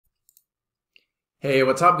Hey,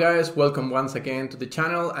 what's up guys? Welcome once again to the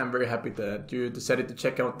channel. I'm very happy that you decided to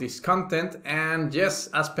check out this content. And yes,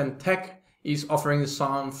 Aspen Tech is offering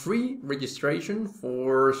some free registration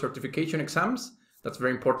for certification exams. That's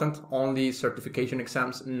very important. Only certification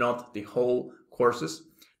exams, not the whole courses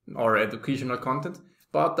or educational content.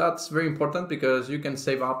 But that's very important because you can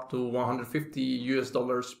save up to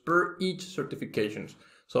 $150 per each certification.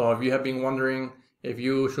 So if you have been wondering if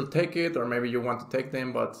you should take it, or maybe you want to take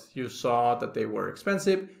them but you saw that they were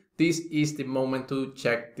expensive, this is the moment to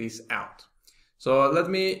check this out. So let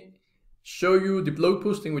me show you the blog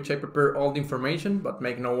post in which I prepare all the information, but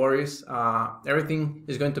make no worries, everything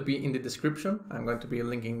is going to be in the description. I'm going to be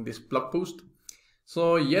linking this blog post.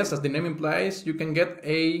 So yes, as the name implies, you can get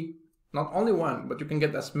not only one, but you can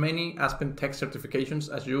get as many Aspen Tech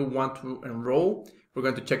certifications as you want to enroll. We're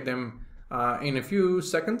going to check them in a few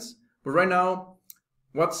seconds, but right now,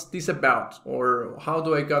 what's this about, or how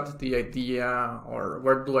do I got the idea, or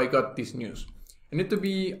where do I got this news? I need to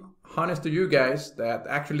be honest to you guys that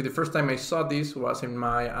actually the first time I saw this was in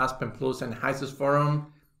my Aspen Plus and HYSYS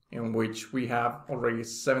forum, in which we have already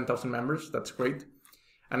 7,000 members. That's great.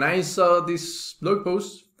 And I saw this blog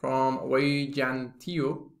post from Wei Jan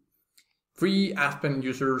Tio, free Aspen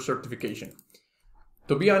user certification.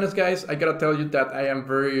 To be honest guys, I gotta tell you that I am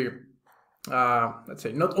very let's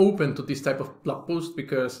say not open to this type of blog post,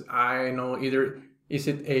 because I know either is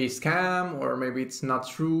it a scam, or maybe it's not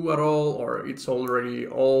true at all, or it's already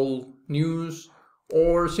all news,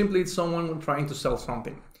 or simply it's someone trying to sell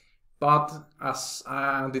something. But as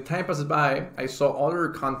the time passes by, I saw other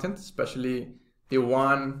content, especially the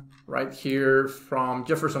one right here from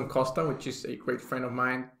Jefferson Costa, which is a great friend of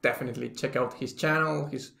mine. Definitely check out his channel,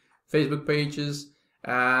 his Facebook pages.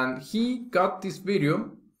 And he got this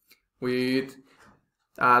video with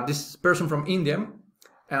this person from India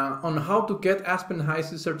on how to get Aspen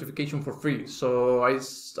HYSYS certification for free. So I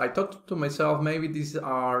thought to myself, maybe these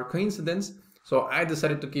are coincidence. So I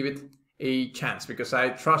decided to give it a chance because I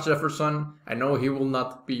trust Jefferson. I know he will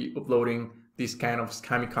not be uploading this kind of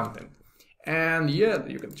scammy content. And yeah,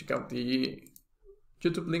 you can check out the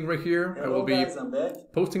YouTube link right here. Hello, I will be guys, I'm back.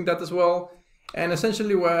 posting that as well. And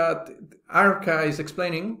essentially what Arka is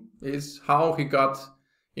explaining is how he got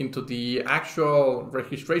into the actual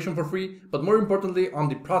registration for free, but more importantly on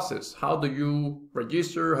the process. How do you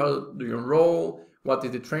register? How do you enroll? What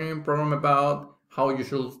is the training program about? How you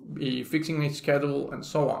should be fixing a schedule, and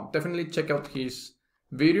so on. Definitely check out his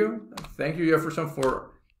video. Thank you, Jefferson,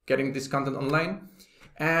 for getting this content online.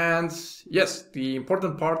 And yes, the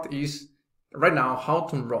important part is right now how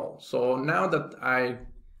to enroll. So now that I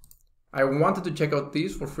wanted to check out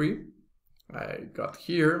this for free, I got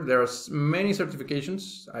here, there's many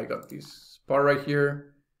certifications. I got this part right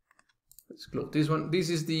here. Let's close this one. This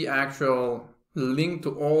is the actual link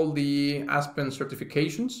to all the Aspen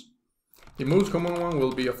certifications. The most common one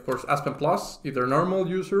will be, of course, Aspen Plus, either normal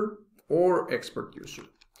user or expert user,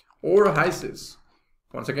 or HYSYS.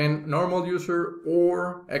 Once again, normal user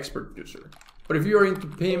or expert user. But if you're into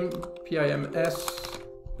PIMS,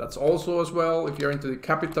 that's also as well. If you're into the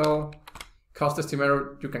capital cost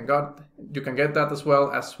estimator, you can get that as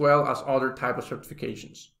well as other type of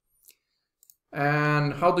certifications.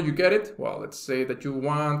 And how do you get it? Well, let's say that you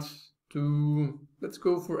want to, let's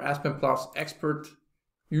go for Aspen Plus expert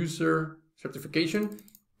user certification.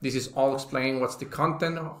 This is all explained. What's the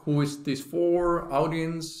content? Who is this for?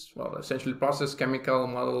 Audience? Well, essentially process, chemical,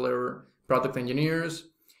 modeler, product engineers.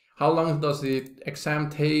 How long does the exam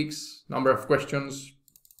takes? Number of questions.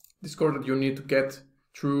 The score that you need to get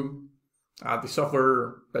through the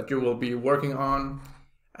software that you will be working on.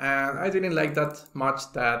 And I didn't like that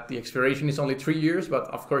much that the expiration is only 3 years, but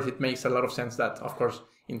of course it makes a lot of sense that, of course,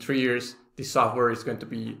 in 3 years, the software is going to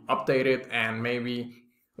be updated, and maybe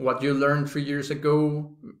what you learned 3 years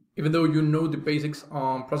ago, even though you know the basics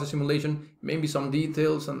on process simulation, maybe some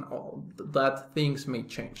details and all that things may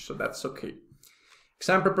change, so that's okay.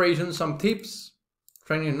 Exam preparation, some tips.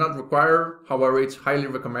 Training is not required, however, it's highly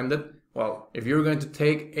recommended. Well, if you're going to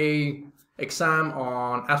take a exam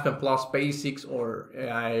on Aspen Plus Basics or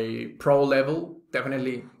a pro level,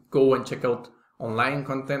 definitely go and check out online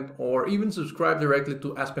content, or even subscribe directly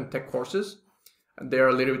to Aspen Tech courses. They're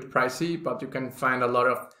a little bit pricey, but you can find a lot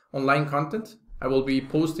of online content. I will be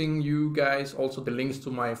posting you guys also the links to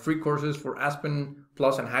my free courses for Aspen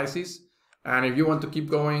Plus and HYSYS. And if you want to keep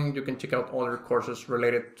going, you can check out other courses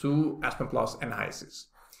related to Aspen Plus and HYSYS.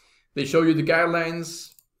 They show you the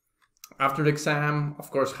guidelines after the exam,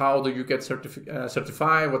 of course, how do you get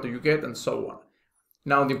certified, what do you get, and so on.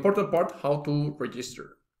 Now, the important part, how to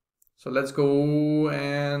register. So let's go,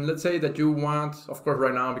 and let's say that you want, of course,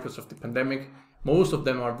 right now, because of the pandemic, Most of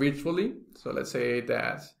them are virtually. So let's say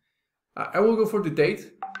that I will go for the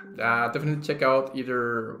date. Definitely check out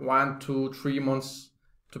either 1, 2, 3 months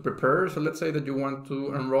to prepare. So let's say that you want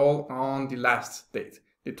to enroll on the last date,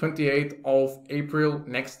 the 28th of April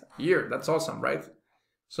next year. That's awesome, right?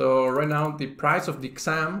 So right now the price of the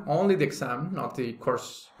exam, only the exam, not the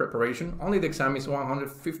course preparation, only the exam is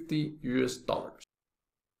 $150 US.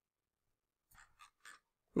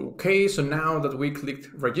 Okay, so now that we clicked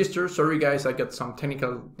register, sorry guys, I got some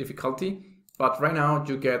technical difficulty, but right now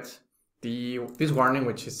you get this warning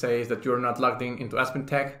which says that you're not logged in into Aspen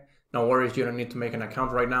Tech. No worries, you don't need to make an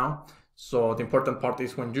account right now. So the important part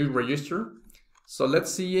is when you register. So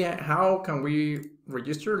let's see how can we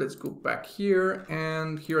register. Let's go back here,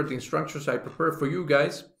 and here are the instructions I prepared for you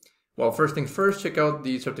guys. Well, first things first, check out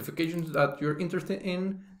the certifications that you're interested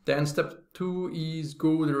in. Then step 2 is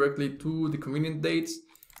go directly to the convenient dates.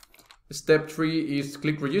 Step 3 is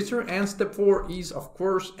click register, and step 4 is of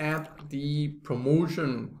course add the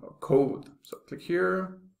promotion code. So click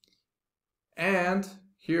here, and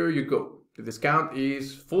here you go. The discount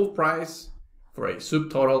is full price for a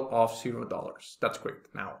subtotal of $0. That's great.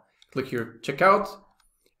 Now click here, checkout,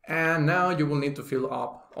 and now you will need to fill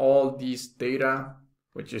up all these data,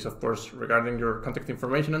 which is of course regarding your contact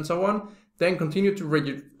information and so on. Then continue to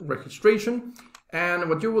registration, and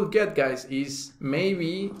what you will get, guys, is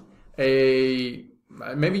maybe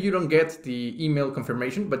you don't get the email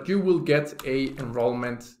confirmation, but you will get a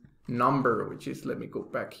enrollment number, which is, let me go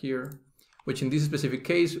back here, which in this specific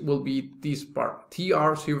case will be this part,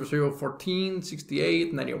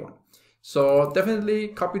 TR00146891. So definitely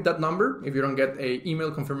copy that number if you don't get a email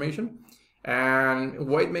confirmation, and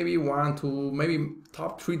wait maybe 1 to maybe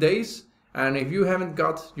top 3 days. And if you haven't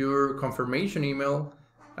got your confirmation email,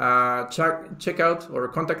 check out or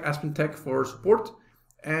contact Aspen Tech for support.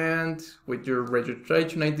 And with your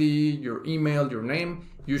registration ID, your email, your name,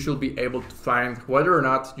 you should be able to find whether or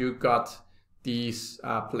not you got this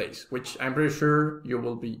place, which I'm pretty sure you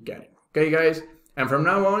will be getting. Okay, guys, and from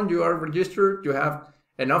now on you are registered. You have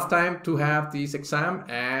enough time to have this exam,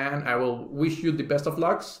 and I will wish you the best of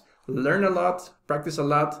lucks. Learn a lot, practice a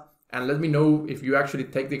lot, and let me know if you actually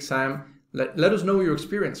take the exam. Let us know your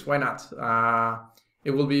experience. Why not?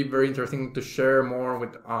 It will be very interesting to share more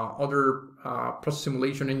with other process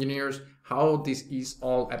simulation engineers how this is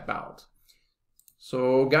all about.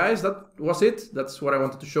 So guys, that was it. That's what I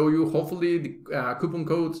wanted to show you. Hopefully the coupon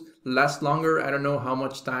codes last longer. I don't know how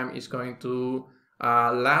much time is going to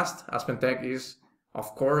last. Aspen Tech is,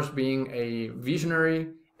 of course, being a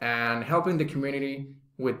visionary and helping the community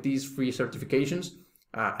with these free certifications.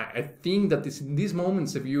 I think that in these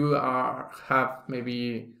moments, if you have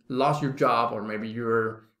maybe lost your job, or maybe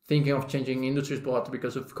you're thinking of changing industries, but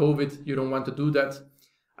because of COVID, you don't want to do that,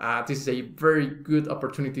 this is a very good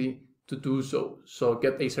opportunity to do so. So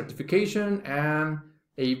get a certification, and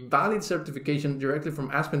a valid certification directly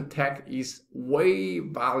from Aspen Tech is way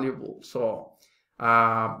valuable. So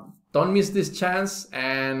don't miss this chance.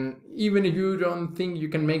 And even if you don't think you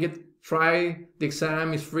can make it, try the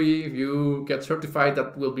exam. Is free. If you get certified,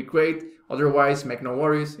 that will be great. Otherwise, make no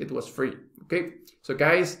worries, it was free. Okay, so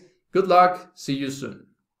guys, good luck, see you soon.